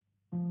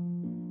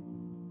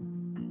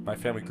My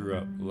family grew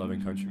up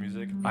loving country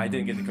music. I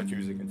didn't get into country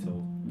music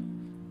until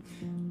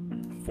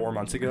 4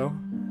 months ago.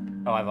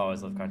 Oh, I've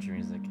always loved country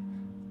music.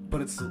 But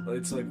it's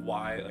like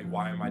why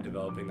am I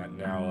developing that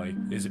now? Like,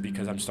 is it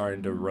because I'm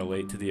starting to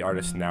relate to the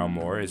artist now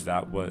more? Is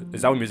that what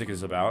music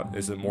is about?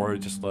 Is it more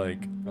just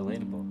like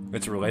Relatable.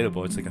 it's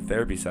relatable? It's like a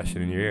therapy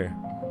session in your ear.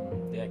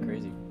 Yeah,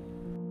 crazy.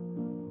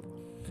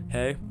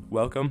 Hey,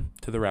 welcome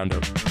to the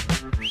Roundup.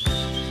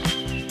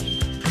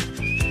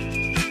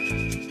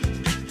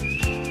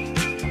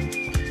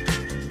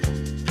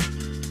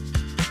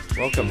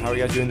 Welcome. How are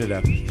you guys doing today?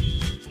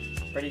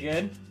 Pretty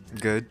good.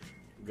 Good.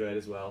 Good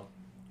as well.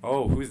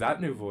 Oh, who's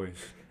that new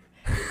voice?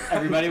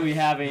 Everybody, we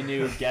have a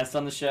new guest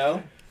on the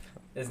show.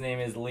 His name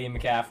is Liam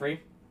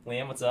McCaffrey.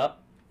 Liam, what's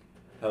up?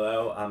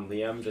 Hello, I'm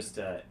Liam. Just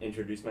to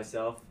introduce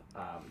myself,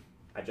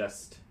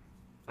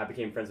 I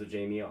became friends with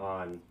Jamie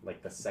on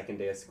like the second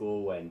day of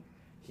school when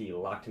he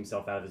locked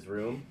himself out of his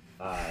room,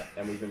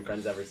 and we've been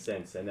friends ever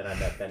since. And then I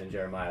met Ben and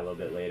Jeremiah a little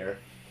bit later.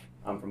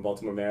 I'm from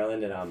Baltimore,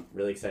 Maryland, and I'm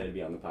really excited to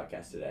be on the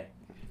podcast today.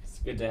 It's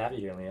good to have you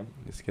here, Liam.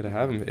 It's good to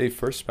have him. Hey,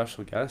 first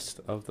special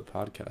guest of the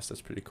podcast. That's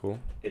pretty cool.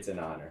 It's an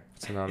honor.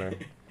 It's an honor.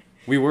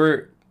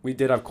 We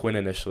did have Quinn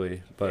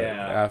initially, but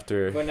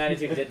after Quinn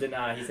 92 did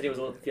deny. He said he was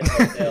feeling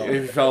a little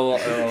ill. he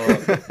felt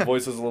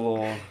voice was a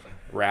little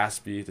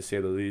raspy to say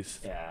the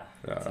least. Yeah,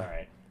 that's all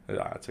right.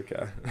 Yeah, it's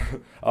okay.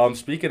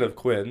 Speaking of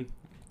Quinn,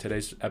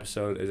 today's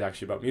episode is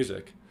actually about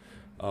music,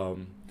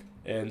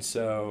 and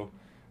so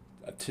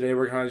today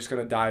we're kind of just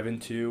gonna dive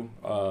into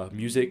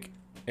music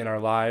in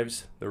our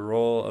lives, the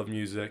role of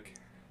music,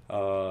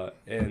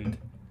 and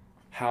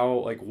how,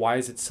 like, why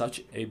is it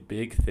such a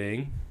big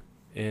thing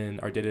in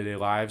our day-to-day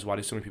lives? Why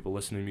do so many people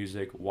listen to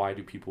music? Why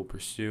do people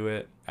pursue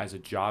it as a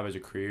job, as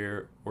a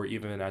career, or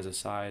even as a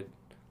side,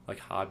 like,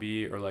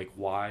 hobby? Or, like,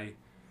 why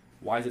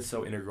is it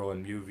so integral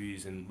in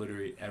movies and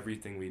literally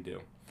everything we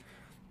do?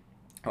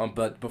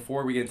 But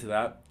before we get into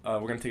that, we're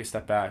going to take a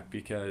step back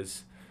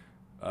because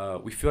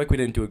we feel like we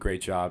didn't do a great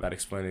job at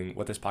explaining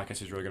what this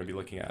podcast is really going to be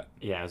looking at.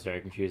 Yeah, it was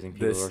very confusing.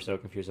 People were so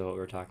confused about what we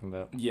were talking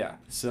about. Yeah.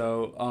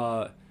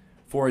 So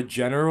for a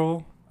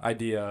general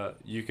idea,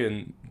 you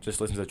can just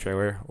listen to the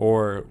trailer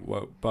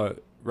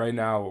but right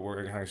now we're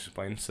going to kind of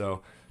explain.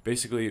 So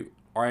basically,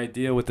 our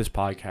idea with this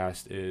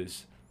podcast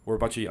is we're a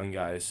bunch of young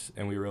guys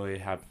and we really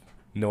have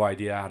no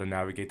idea how to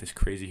navigate this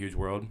crazy huge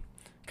world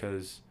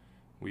because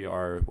we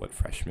are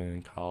freshmen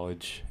in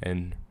college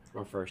and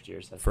Or first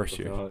years. First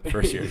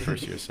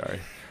year, sorry.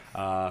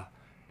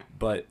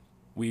 But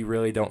we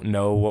really don't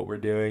know what we're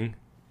doing,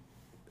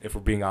 if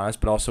we're being honest.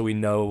 But also we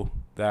know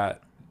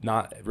that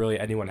not really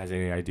anyone has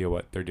any idea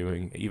what they're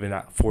doing, even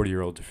not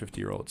 40-year-olds or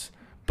 50-year-olds.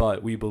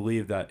 But we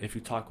believe that if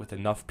you talk with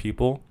enough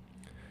people,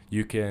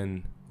 you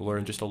can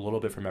learn just a little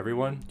bit from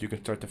everyone. You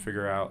can start to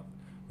figure out,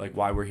 like,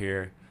 why we're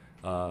here,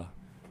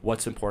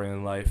 what's important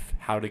in life,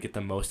 how to get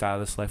the most out of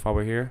this life while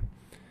we're here.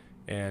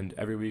 And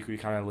every week we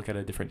kind of look at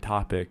a different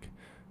topic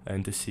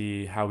and to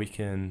see how we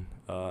can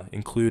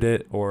include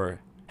it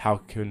or how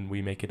can we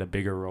make it a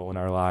bigger role in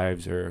our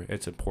lives or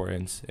its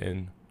importance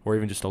or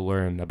even just to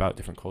learn about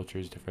different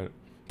cultures,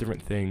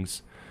 different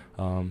things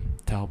to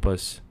help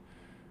us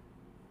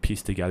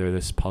piece together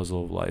this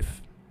puzzle of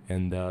life.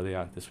 And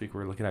this week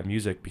we're looking at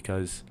music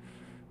because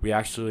we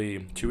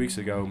actually, 2 weeks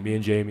ago, me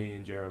and Jamie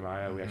and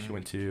Jeremiah, we actually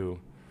went to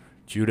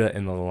Judah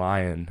and the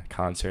Lion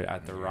concert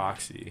at the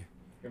Roxy.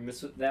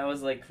 That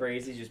was like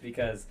crazy just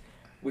because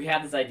we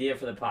had this idea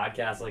for the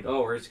podcast, like,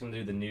 oh, we're just going to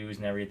do the news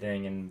and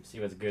everything and see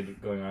what's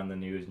good going on in the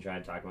news and try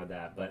to talk about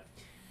that. But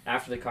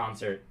after the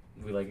concert,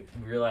 we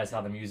realized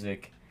how the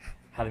music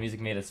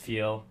made us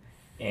feel,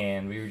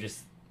 and we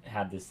just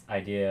had this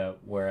idea,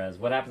 whereas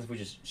what happens if we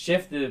just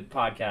shift the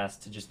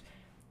podcast to just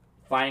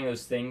finding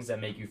those things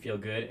that make you feel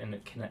good and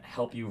it can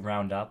help you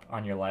round up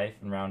on your life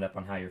and round up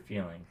on how you're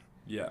feeling.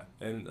 Yeah,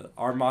 and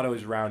our motto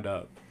is round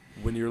up.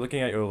 When you're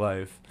looking at your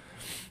life,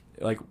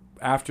 like,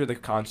 after the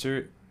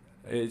concert,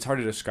 it's hard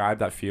to describe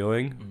that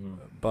feeling,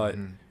 but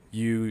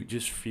you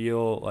just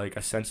feel like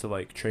a sense of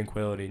like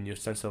tranquility and a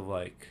sense of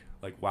like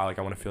wow, like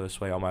I want to feel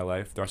this way all my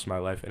life, the rest of my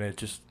life, and it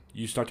just,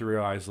 you start to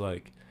realize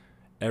like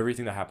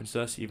everything that happens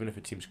to us, even if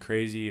it seems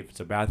crazy, if it's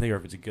a bad thing or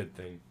if it's a good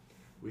thing,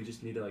 we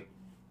just need to like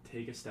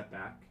take a step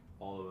back,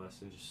 all of us,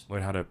 and just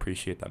learn how to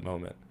appreciate that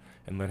moment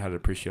and learn how to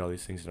appreciate all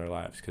these things in our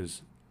lives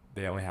because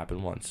they only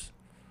happen once.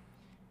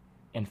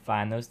 And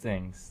find those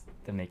things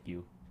that make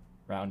you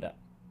round up.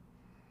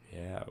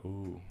 Yeah,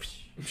 ooh.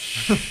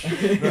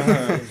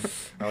 That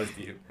was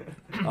deep.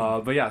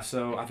 But yeah,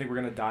 so I think we're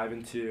going to dive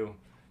into,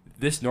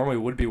 this normally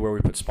would be where we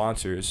put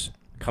sponsors.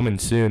 Coming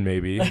soon,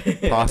 maybe,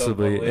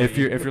 possibly. If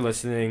you're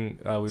listening,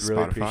 we'd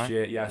really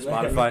appreciate it. Yeah,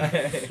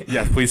 Spotify.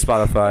 Yes, please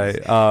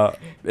Spotify.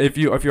 If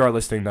you are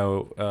listening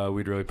though,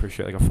 we'd really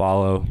appreciate like a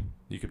follow.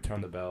 You could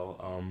turn the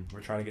bell.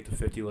 We're trying to get to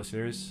 50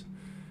 listeners,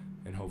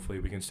 and hopefully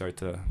we can start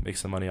to make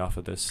some money off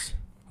this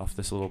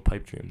little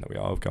pipe dream that we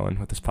all have going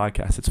with this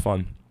podcast. It's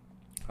fun.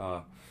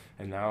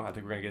 And now I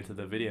think we're gonna get into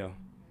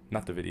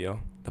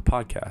the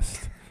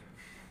podcast.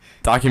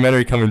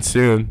 Documentary coming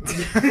soon.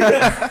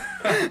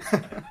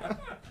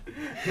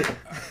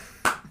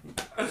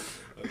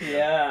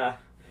 yeah.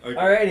 Okay.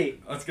 Alrighty.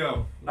 Let's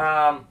go.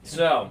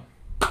 So,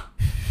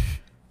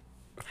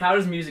 how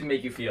does music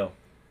make you feel?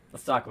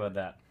 Let's talk about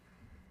that.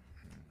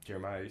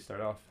 Jeremiah, you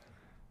start off.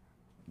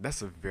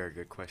 That's a very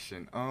good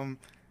question.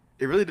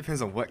 It really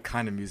depends on what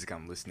kind of music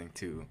I'm listening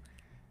to,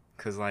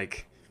 cause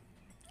like,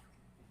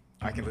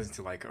 I can listen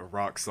to like a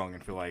rock song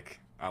and feel like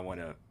I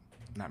wanna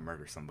not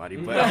murder somebody,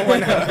 but I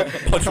wanna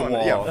Punch a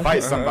wall.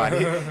 fight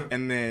somebody,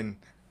 and then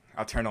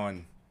I'll turn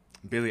on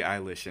Billie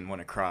Eilish and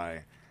wanna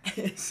cry.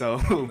 So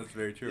That's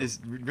very true. it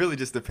really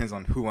just depends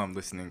on who I'm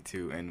listening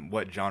to and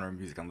what genre of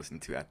music I'm listening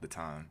to at the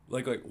time.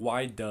 Like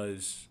why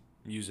does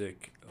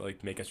music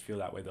like make us feel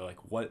that way though? Like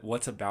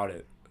what's about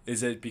it?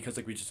 Is it because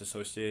like we just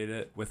associate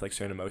it with like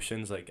certain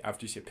emotions? Like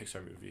after you see a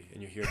Pixar movie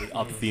and you hear the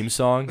Up theme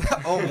song,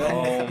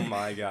 oh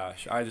my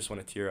gosh, I just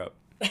want to tear up.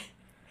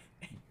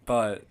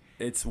 But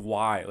it's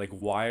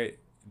why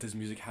does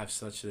music have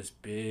such this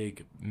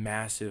big,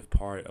 massive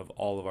part of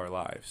all of our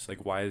lives?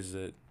 Like why is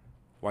it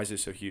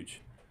so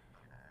huge?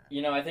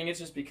 You know, I think it's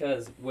just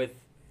because with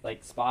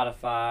like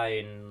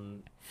Spotify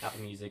and Apple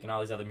Music and all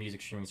these other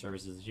music streaming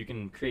services, you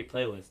can create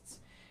playlists.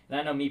 And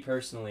I know me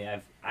personally,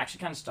 I've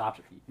actually kind of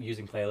stopped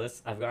using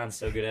playlists. I've gotten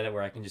so good at it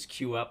where I can just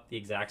queue up the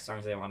exact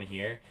songs I want to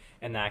hear,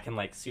 and that can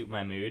like suit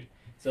my mood.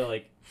 So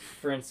like,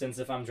 for instance,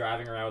 if I'm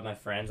driving around with my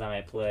friends, I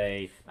might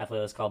play my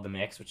playlist called The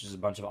Mix, which is a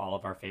bunch of all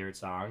of our favorite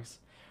songs.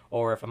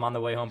 Or if I'm on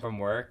the way home from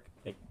work,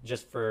 like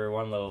just for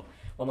one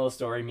little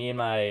story, me and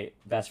my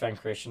best friend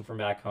Christian from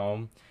back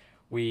home,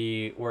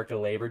 we worked a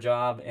labor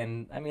job,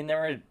 and I mean there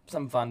were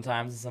some fun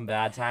times and some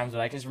bad times,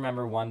 but I can just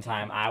remember one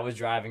time I was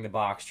driving the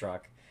box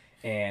truck,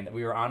 and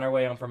we were on our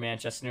way home from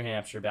Manchester, New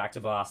Hampshire, back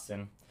to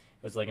Boston.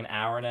 It was like an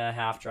hour and a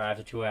half drive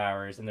to 2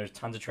 hours, and there's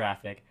tons of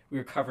traffic. We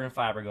were covered in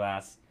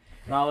fiberglass,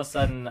 and all of a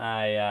sudden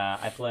I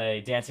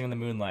play Dancing in the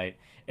Moonlight,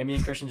 and me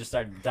and Christian just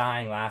started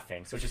dying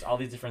laughing. So it's just all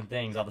these different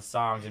things, all the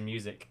songs and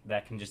music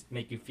that can just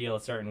make you feel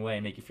a certain way,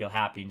 make you feel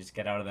happy, and just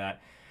get out of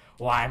that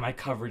why am I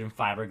covered in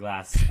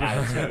fiberglass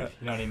attitude.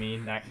 You know what I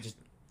mean? That just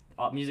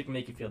music can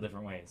make you feel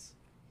different ways.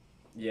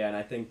 Yeah, and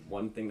I think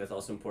one thing that's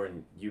also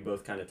important, you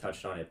both kind of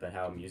touched on it, but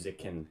how music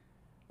can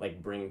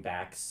like bring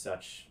back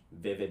such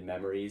vivid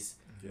memories.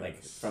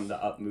 Like from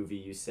the Up movie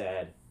you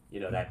said, you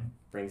know, that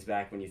brings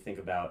back when you think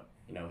about,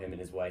 you know, him and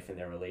his wife and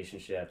their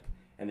relationship.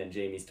 And then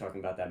Jamie's talking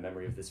about that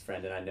memory of this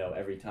friend, and I know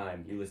every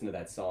time you listen to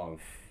that song,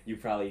 you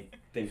probably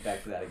think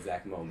back to that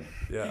exact moment.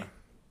 Yeah.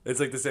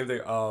 It's like the same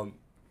thing.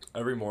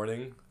 Every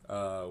morning,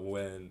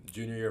 when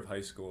junior year of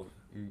high school,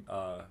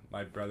 I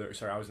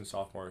was in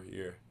sophomore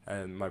year,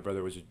 and my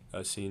brother was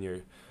a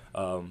senior.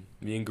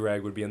 Me and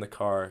Greg would be in the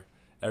car.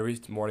 Every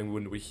morning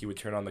when he would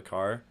turn on the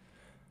car,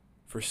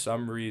 for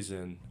some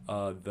reason,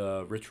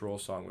 the Rich Roll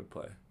song would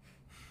play.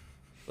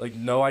 Like,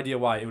 no idea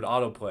why. It would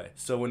autoplay.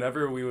 So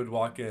whenever we would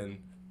walk in,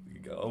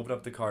 open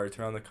up the car,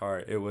 turn on the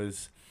car,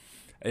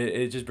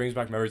 it just brings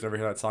back memories whenever I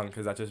hear that song,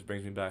 because that just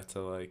brings me back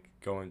to like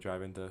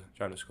driving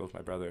to school with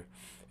my brother,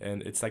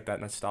 and it's like that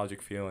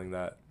nostalgic feeling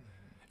that.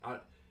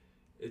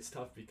 It's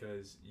tough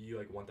because you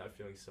like want that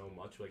feeling so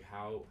much. Like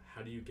how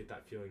do you get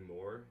that feeling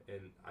more?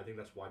 And I think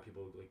that's why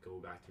people like go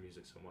back to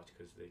music so much,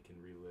 because they can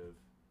relive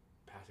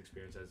past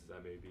experiences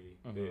that maybe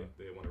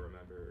they want to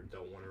remember or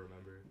don't want to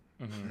remember.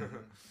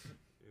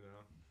 You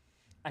know.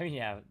 I mean,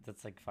 yeah,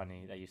 that's like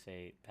funny that you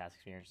say past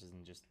experiences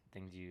and just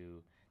things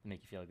that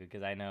make you feel good,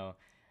 because I know.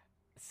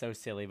 So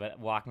silly, but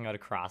walking out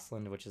of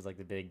Crossland, which is like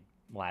the big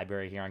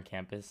library here on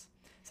campus,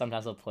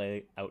 sometimes I'll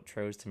play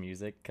outros to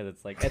music because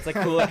it's like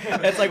cool.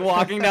 It's like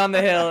walking down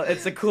the hill.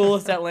 It's the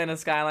coolest Atlanta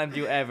skyline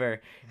view ever,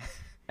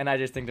 and I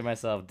just think to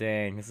myself,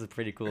 "Dang, this is a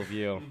pretty cool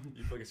view."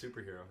 You feel like a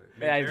superhero.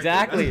 Yeah,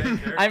 exactly.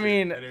 I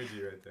mean,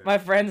 energy right there. my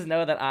friends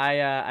know that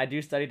I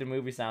do study the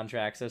movie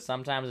soundtrack, so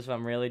sometimes if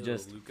I'm really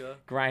just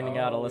grinding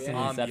out, I'll listen to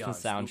the Inception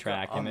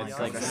soundtrack, and it's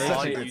like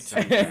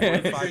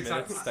YouTube 45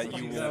 minutes that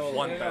you will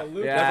want that.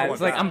 Yeah,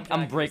 it's like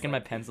I'm breaking my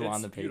pencil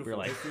on the paper,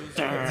 like.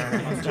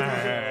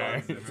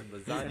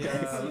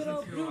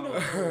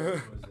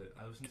 I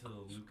listened to the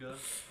Luca.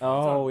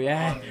 Oh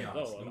yeah.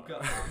 Luca.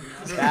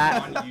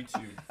 That- on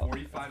YouTube.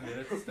 45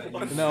 minutes. That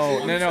you No.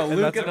 And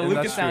Luca, that's- the and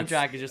Luca that's true.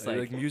 soundtrack is just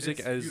Like music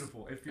it's as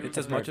beautiful. If you're it's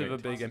as much of a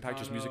perfect. big impact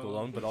just music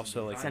alone, but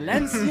also like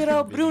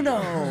Silencio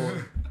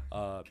Bruno.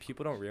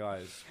 people don't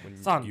realize when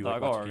Santa you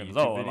like watch a YouTube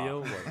Gorgonzola. video,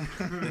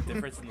 like, the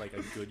difference in like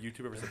a good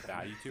YouTuber versus a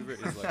bad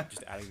YouTuber is like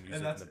just adding music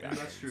in the background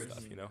that's true. and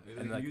stuff, you know. Like,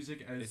 And like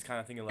music as it's kind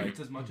of thinking like it's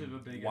as much of a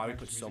big why we impact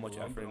put as so much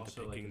music alone, effort but into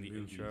also, like, picking the in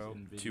movies intro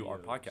and to our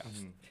videos.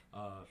 podcast. You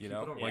People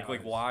know, don't like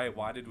realize why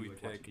when did we you,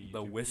 like, watch pick a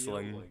the YouTube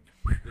whistling? video,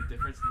 like, the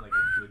difference in like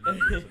a good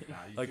YouTuber versus a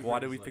bad Like YouTuber why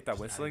did is, we like, pick that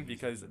just whistling? adding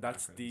music Because in the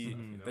that's background the and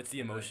stuff, you know? that's the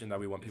And emotion that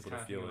we want it's people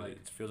to kinda feel. like,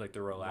 It feels like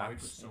they're why we put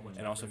relaxed, so much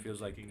and also effort feels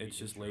like into it's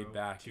picking just the laid intro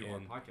back to our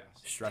and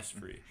podcast. stress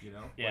free. You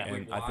know? Yeah.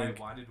 And Like, I think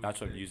why did we that's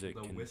what pick music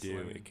the can do.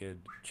 whistling? It could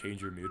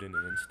change your mood in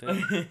an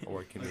instant,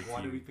 or it can Like, make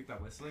why did we you pick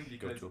that whistling? go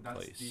Because to a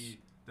place.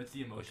 that's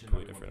the emotion completely that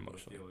we different want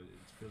people to emotion. feel. It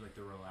feels like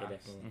they're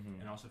relaxed, definitely.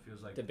 and also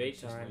feels like Debate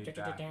it's just time. laid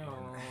back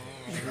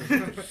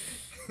and-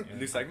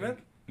 New segment?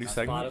 New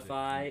segment?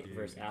 Spotify Dude,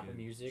 versus we Apple can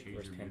Music change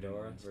versus your mood in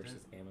Pandora an instant,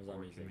 versus Amazon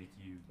or it can Music.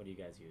 make you What do you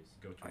guys use?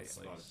 go to I a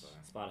see.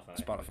 Spotify.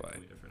 Spotify. Spotify.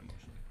 Totally different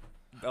emotionally.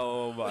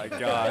 Oh my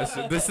gosh.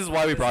 This is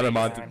why we brought him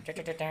on.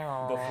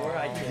 Before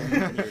I came here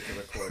to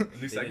record, New they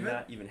did segment?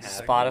 not even have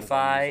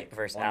Spotify Amazon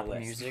versus on the Apple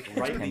list. Music,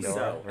 Rightly Pandora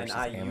so, and versus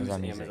I use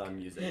Amazon Music. Amazon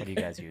Music. What do you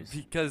guys use?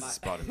 Because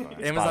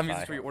Spotify. Amazon Spotify.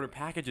 Music's where you order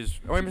packages.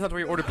 Or Amazon's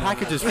where you order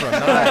packages from.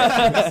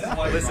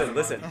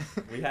 Listen.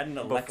 We had an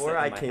Alexa Before in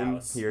I my came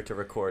house. here to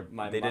record,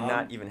 My they did mom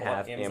not even bought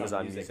have Amazon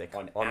Amazon Music Music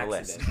on on the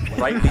list. accident.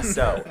 Rightly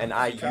so, and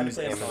I She tried to use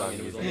play a song Amazon and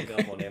it was only Music.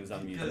 available on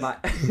Amazon Music. My,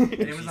 Amazon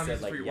said,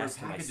 Music's like, where you order yes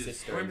to my packages.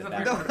 sister Or in the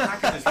Amazon's where you order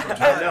background. packages from.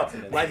 I know.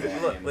 Accident My,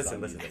 bought look, Amazon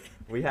listen. Music.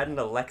 We had an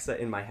Alexa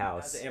in my As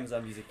house. an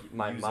Amazon Music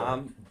My user,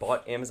 mom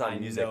bought Amazon I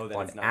Music know that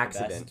on it's not the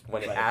accident best,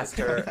 when it but asked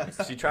her.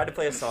 She tried to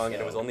play a song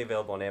and it was So- only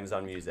available on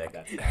Amazon Music,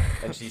 that's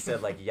and she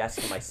said like yes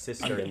to my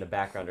sister in the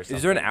background or something.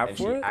 Is there an app and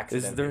she for it? Is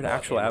accidentally there an bought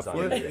actual app Amazon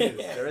for it? Music.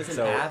 there is an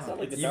So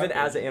app. even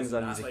as an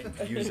Amazon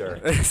Music user,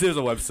 There's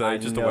a I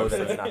website, just a know that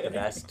it's website. not the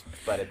best,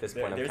 but at this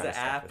point I'm There's kind of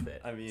an stuck app. with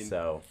it. I mean,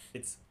 So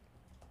it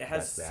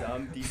has That's that.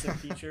 some decent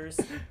features.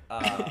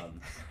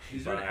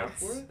 Is there an app but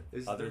for it?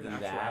 Is Other there an than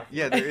actual that, app?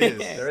 Yeah, there is.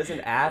 there is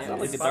an app. It's not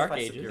like It's the Dark Spotify's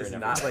Ages. superior It's in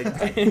not every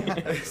like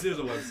There's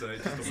a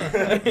website. Just a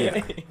website.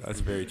 Yeah, that's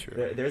very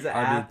true. there's an I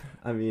mean, app.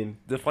 I mean,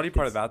 The funny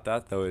part it's- about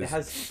that though it is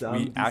has some we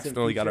decent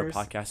accidentally got our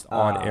features, podcast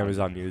on um,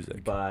 Amazon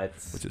Music, but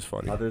which is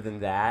funny. other than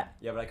that,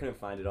 Yeah, but I couldn't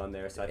find it on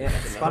there, so I Yeah,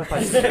 think that's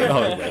Spotify's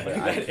another- superior,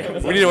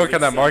 but I- We need to work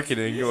on that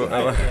marketing.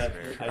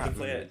 I can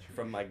play it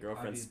from my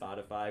girlfriend's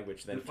Spotify,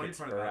 which then The funny kicks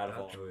part her out about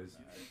of that all. though is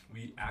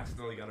we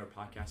accidentally got our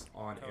podcast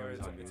on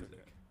Amazon Music,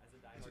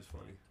 which is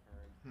funny.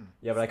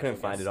 yeah, but I couldn't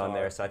So find it on star.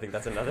 there, so I think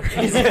that's another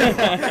reason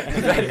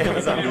that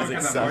Amazon We need to Music work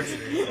on that sucks.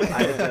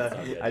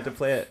 marketing. I had to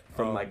play it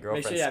from my Make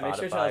girlfriend's sure- yeah, make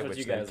sure to tell us Spotify, what which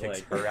you then guys kicks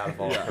like. her out of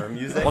all Yeah. her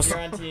music. If you're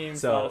on Team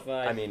So,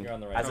 Spotify, I mean, you're on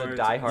the right. as a Sorry,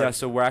 diehard, Yeah,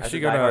 so we're actually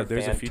as a gonna. diehard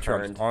There's a fan feature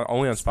turned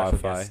only on special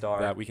guest Spotify star,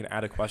 that we can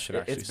add a question.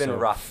 Actually, it's been so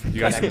rough. You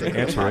guys can connecting to the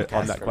answer it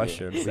on podcast that for me,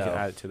 question. We can so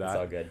add it to It's all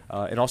that, good.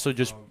 and also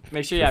just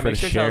Make sure, feel yeah, free make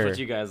to sure to tell us share- what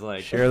you guys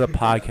like. share the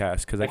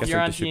podcast because I If guess you're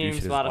our on Team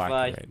distribution is Spotify,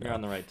 lacking right you're now.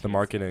 on the right The team.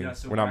 marketing. Yeah,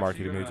 so we're not actually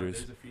marketing gonna- majors.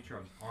 There's a feature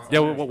on Yeah,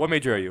 Amazon what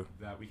major are you?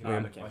 that we can Liam? add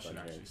a Mechanical question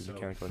actually. engineering. So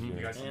Mechanical if you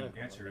engineering. guys can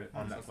Mechanical. answer it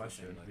on that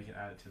question, we can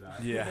add it to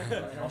that. Yeah,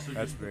 And also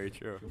that's you very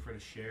true. feel free to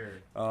share.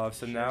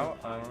 So now,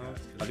 I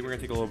think we're gonna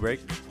take a little break.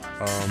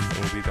 And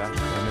we'll be back in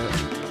a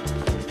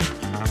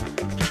minute.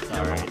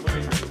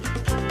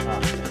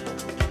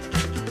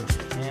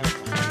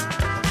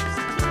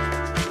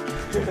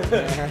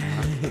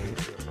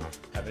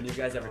 Have any of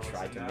you guys ever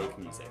tried to make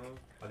music?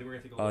 I think we're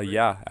gonna take a little break.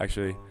 Yeah,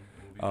 actually.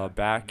 We'll be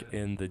Back in a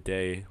minute. in the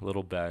day,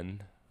 little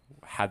Ben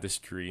had this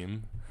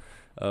dream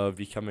of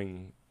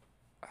becoming.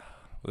 Well,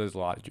 there's a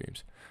lot of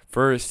dreams.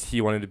 First,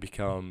 he wanted to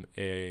become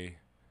a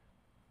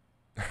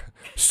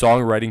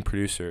songwriting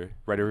producer,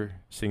 writer,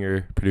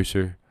 singer,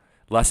 producer.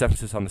 Less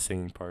emphasis on the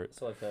singing part.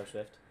 So like Taylor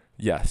Swift.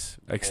 Yes,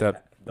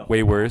 except The whole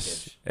way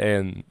worse package.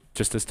 and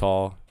just as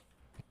tall,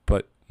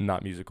 but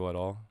not musical at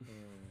all.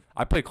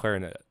 I played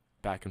clarinet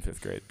back in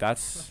 5th grade.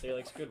 That's So you're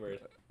like Squidward.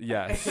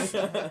 yes.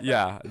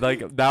 Yeah,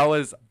 like that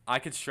was I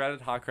could shred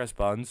at hot crust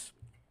buns.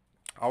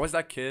 I was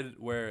that kid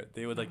where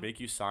they would like make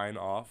you sign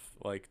off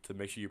like to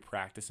make sure you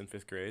practice in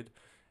 5th grade,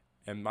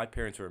 and my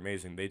parents were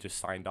amazing. They just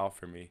signed off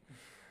for me,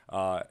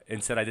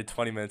 and said I did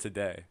 20 minutes a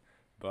day,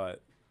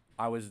 but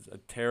I was a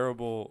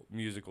terrible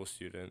musical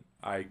student.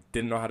 I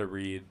didn't know how to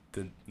read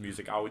the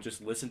music. I would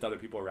just listen to other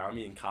people around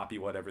me and copy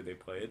whatever they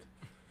played,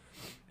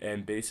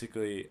 and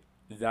basically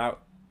that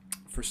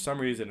for some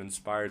reason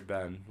inspired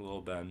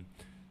little Ben,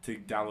 to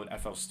download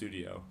FL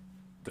Studio,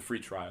 the free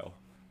trial.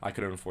 I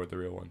couldn't afford the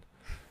real one.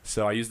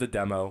 So I used the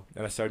demo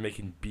and I started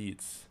making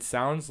beats. It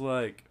sounds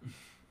like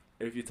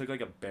if you took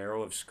like a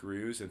barrel of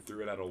screws and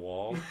threw it at a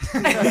wall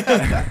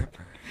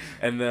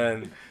and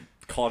then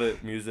called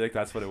it music,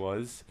 that's what it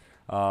was.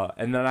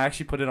 And then I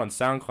actually put it on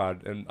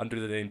SoundCloud and under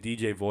the name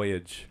DJ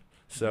Voyage.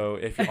 So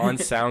if you're on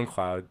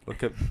SoundCloud,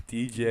 look up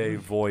DJ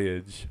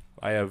Voyage.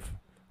 I have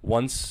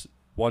one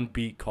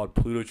beat called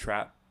Pluto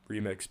Trap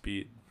Remix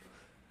Beat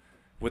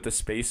with the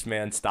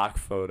Spaceman stock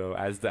photo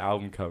as the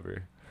album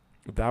cover.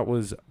 That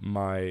was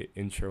my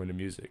intro into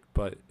music.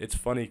 But it's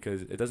funny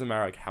because it doesn't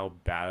matter like how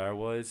bad I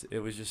was. It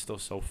was just still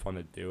so fun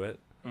to do it.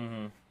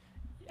 Mm-hmm.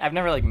 I've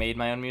never like made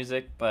my own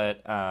music,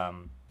 but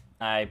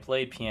I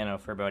played piano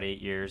for about 8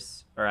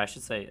 years, or I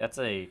should say it's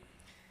a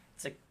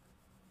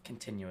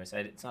continuous.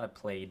 It's not a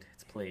played.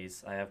 It's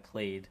plays. I have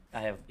played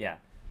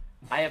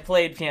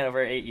piano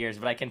for 8 years,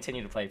 but I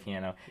continue to play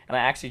piano. And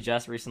I actually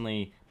just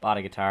recently bought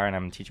a guitar, and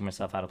I'm teaching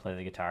myself how to play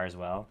the guitar as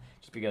well,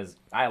 just because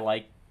I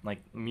like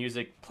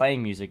music.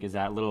 Playing music is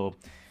that little.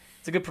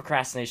 It's a good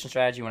procrastination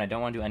strategy. When I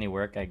don't want to do any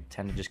work, I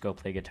tend to just go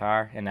play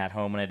guitar. And at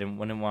home, when I didn't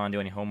want to do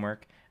any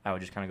homework, I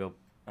would just kind of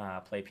go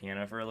play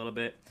piano for a little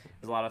bit. It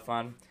was a lot of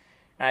fun.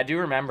 And I do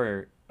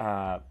remember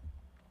a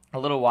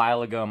little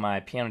while ago, my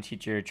piano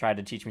teacher tried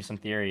to teach me some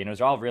theory, and it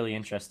was all really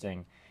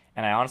interesting.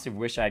 And I honestly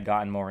wish I had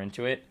gotten more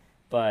into it,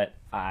 but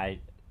I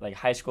like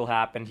high school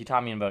happened. He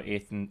taught me in about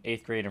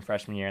eighth grade and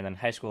freshman year, and then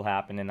high school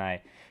happened, and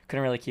I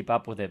couldn't really keep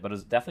up with it. But it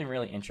was definitely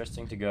really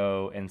interesting to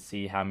go and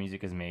see how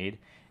music is made,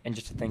 and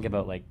just to think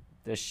about like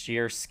the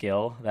sheer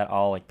skill that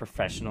all like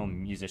professional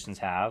musicians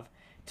have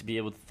to be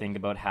able to think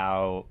about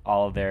how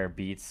all of their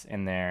beats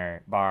and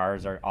their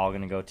bars are all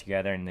gonna go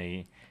together, and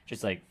they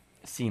just like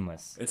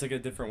seamless. It's like a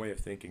different way of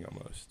thinking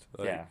almost.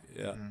 Like, Yeah.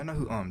 Yeah. I know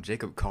who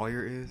Jacob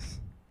Collier is.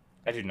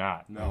 I do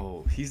not.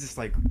 No, he's just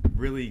like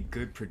really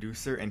good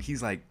producer, and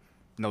he's like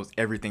knows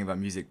everything about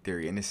music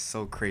theory, and it's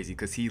so crazy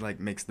because he like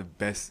makes the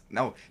best.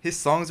 No, his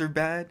songs are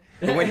bad,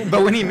 but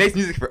when he makes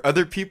music for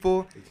other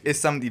people, it's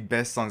some of the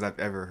best songs I've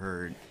ever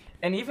heard.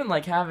 And even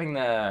like having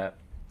the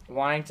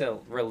wanting to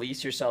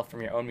release yourself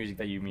from your own music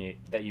that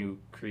you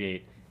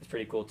create is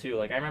pretty cool too.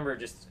 Like I remember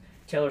just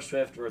Taylor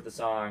Swift wrote the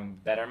song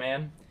Better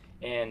Man,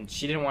 and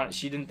she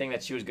didn't think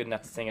that she was good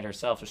enough to sing it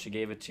herself, so she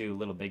gave it to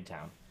Little Big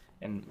Town.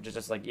 And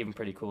just like even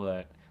pretty cool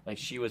that like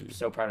she was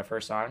so proud of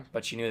her song,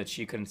 but she knew that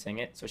she couldn't sing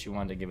it, so she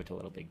wanted to give it to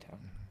Little Big Town.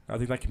 I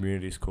think that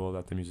community is cool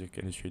that the music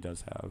industry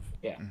does have.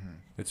 Yeah.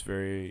 It's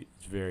very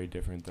very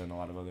different than a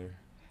lot of other.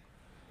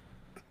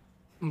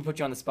 I'm gonna put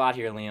you on the spot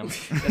here, Liam.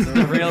 This is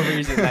the real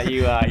reason that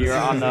you're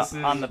on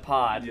the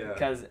pod, yeah.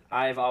 because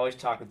I've always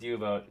talked with you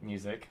about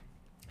music.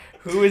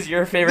 Who is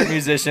your favorite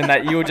musician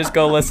that you would just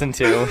go listen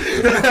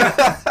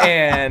to,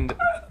 and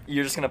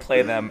you're just gonna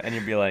play them, and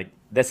you'd be like,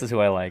 "This is who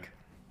I like."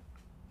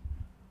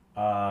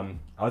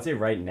 I would say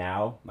right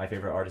now, my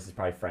favorite artist is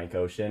probably Frank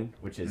Ocean,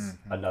 which is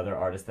another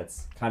artist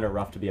that's kind of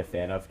rough to be a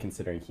fan of,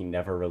 considering he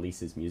never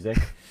releases music.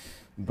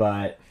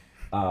 But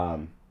I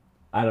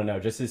don't know,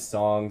 just his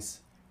songs.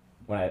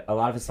 A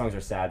lot of his songs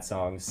are sad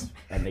songs,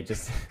 and they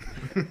just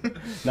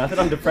not that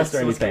I'm depressed or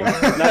anything.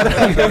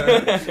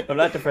 I'm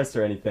not depressed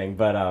or anything,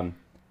 but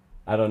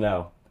I don't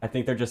know. I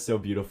think they're just so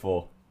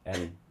beautiful,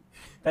 and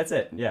that's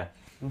it. Yeah.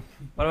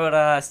 What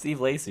about Steve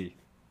Lacy?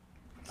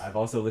 I've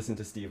also listened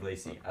to Steve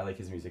Lacy. I like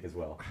his music as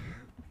well.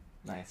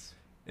 Nice.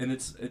 And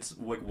it's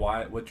like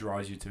what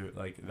draws you to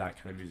like that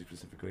kind of music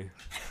specifically?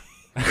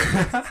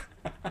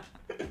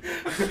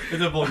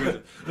 It's a bold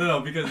question. No,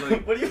 because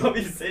like What do you want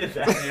me to say to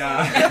that?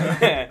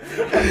 yeah.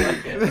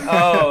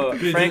 Oh,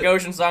 Frank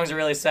Ocean songs are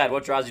really sad.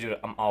 What draws you to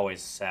it? I'm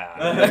always sad.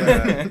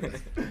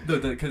 No,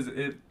 because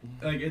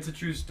it's a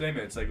true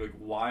statement. It's like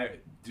why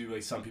do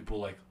like some people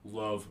like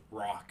love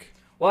rock?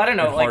 Well, I don't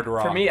know. And Like hard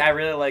rock. for me, I'm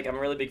a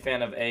really big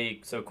fan of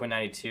Quinn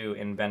 92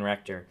 and Ben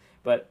Rector.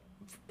 But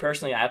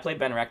personally, I play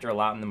Ben Rector a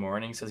lot in the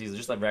morning, so he's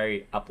just a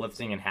very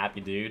uplifting and happy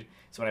dude.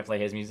 So when I play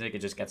his music, it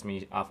just gets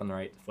me off on the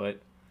right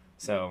foot.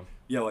 So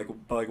Yeah,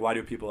 but why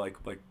do people like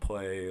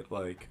play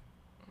like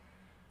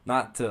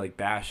not to like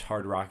bash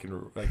hard rock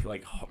and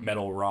like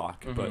metal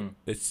rock, but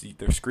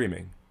they're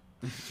screaming.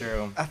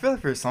 true. I feel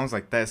like for songs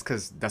like that, it's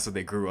because that's what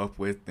they grew up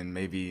with, and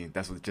maybe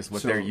that's what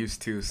So, they're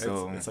used to.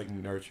 So it's like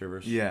nurture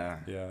versus yeah.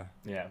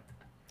 Yeah,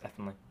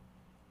 definitely.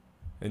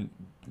 And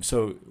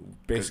so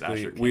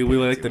basically, Asher we can't get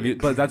like into the it.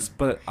 music,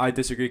 but I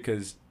disagree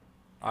because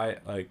I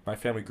like my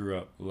family grew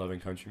up loving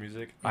country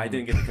music. I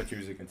didn't get to country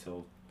music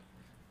until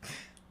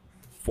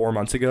 4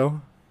 months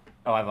ago.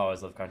 Oh, I've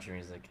always loved country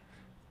music.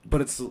 But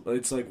it's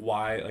like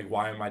why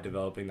am I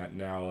developing that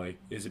now? Like,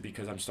 is it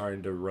because I'm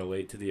starting to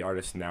relate to the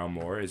artist now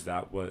more? Is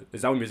that what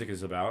music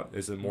is about?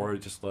 Is it more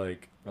just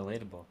like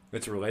Relatable.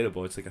 it's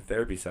relatable? It's like a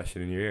therapy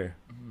session in your ear.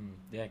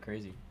 Yeah,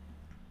 crazy.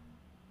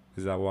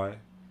 Is that why?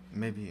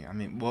 Maybe. I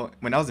mean, well,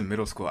 when I was in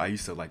middle school, I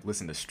used to like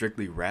listen to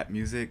strictly rap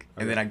music,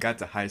 and then I got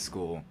to high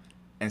school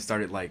and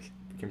started like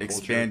Became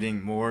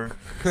expanding more.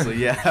 So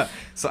yeah,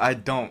 so I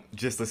don't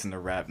just listen to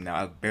rap now.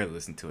 I barely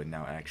listen to it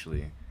now,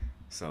 actually.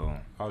 So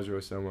I was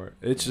really similar.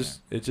 It's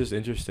just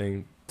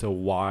interesting to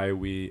why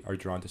we are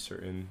drawn to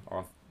certain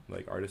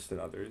artists than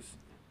others.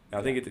 And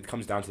I think it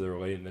comes down to the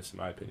relatedness, in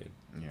my opinion.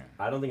 yeah.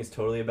 I don't think it's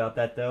totally about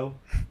that though.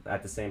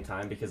 At the same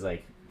time, because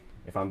like,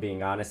 if I'm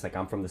being honest, like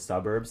I'm from the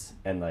suburbs,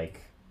 and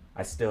like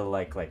I still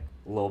like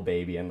Lil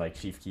Baby and like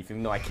Chief Keef,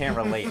 even though I can't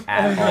relate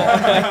at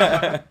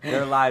all. Like,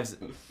 their lives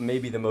may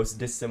be the most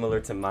dissimilar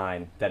to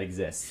mine that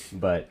exists,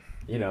 but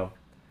you know,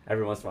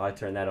 every once in a while I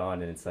turn that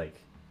on and it's like,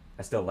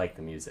 I still like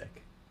the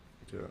music.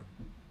 Yeah.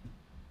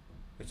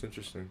 It's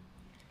interesting.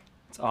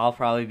 It's all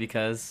probably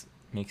because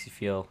it makes you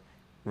feel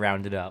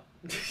rounded up.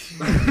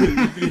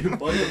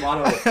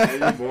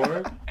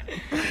 Anymore?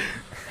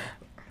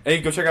 Hey,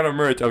 go check out our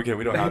merch. Okay,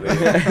 we don't have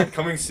it.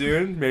 Coming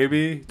soon,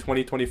 maybe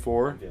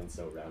 2024, I'm feeling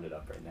so rounded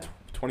up right now.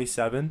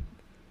 27.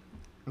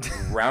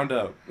 Round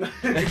up.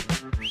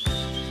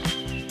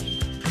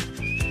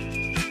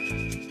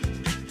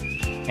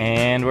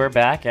 And we're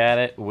back at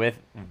it with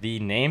the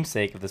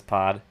namesake of this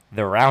pod,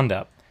 the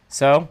Roundup.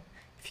 So,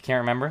 if you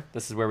can't remember,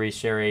 this is where we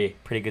share a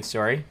pretty good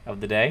story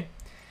of the day.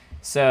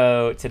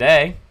 So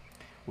today,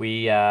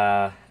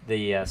 the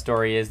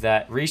story is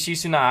that Rishi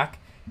Sunak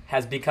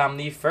has become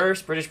the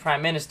first British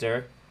Prime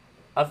Minister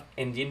of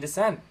Indian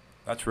descent.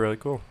 That's really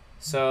cool.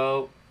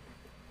 So,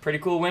 pretty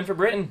cool win for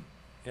Britain.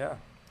 Yeah.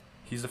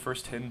 He's the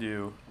first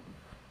Hindu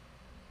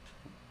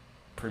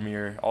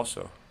premier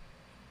also.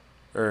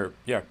 Prime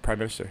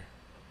Minister.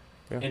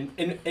 Yeah.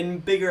 In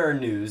bigger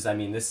news, I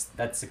mean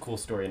that's a cool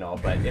story and all,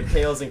 but it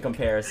pales in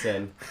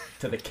comparison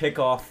to the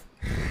kickoff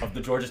of the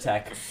Georgia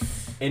Tech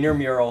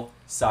intramural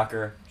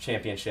soccer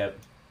championship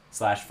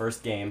 /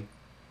 first game.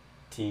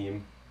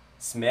 Team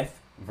Smith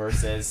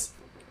versus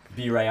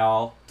B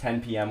Real,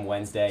 10 p.m.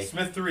 Wednesday.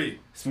 Smith 3.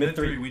 Smith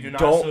 3. We do not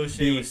Don't associate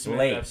be with Smith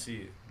late.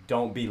 FC.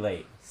 Don't be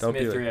late. Don't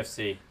be Smith late.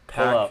 3 FC.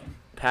 Pack- Pull up.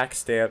 Pack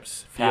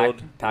stamps. Pack-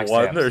 Field pack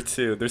 1 stamps. or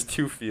 2. There's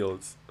 2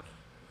 fields.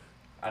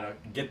 I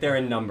don't get there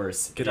in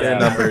numbers. Get Doesn't there in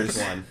matter numbers.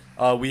 which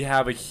one. We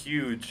have a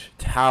huge,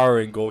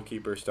 towering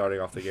goalkeeper starting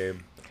off the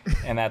game.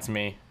 And that's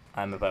me.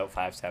 I'm about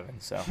 5'7",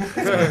 so it's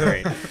gonna be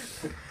great.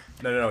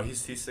 No. He's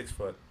 6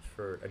 foot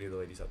for any of the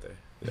ladies out there.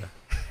 Yeah.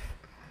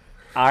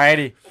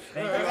 Alrighty.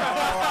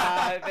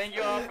 Thank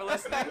you all for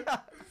listening.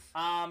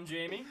 I'm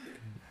Jamie.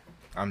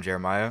 I'm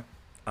Jeremiah.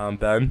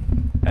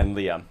 Ben. And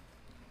Liam.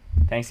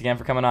 Thanks again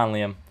for coming on,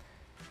 Liam.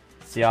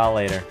 See y'all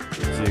later.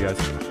 See you guys.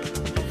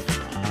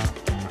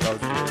 That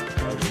was good.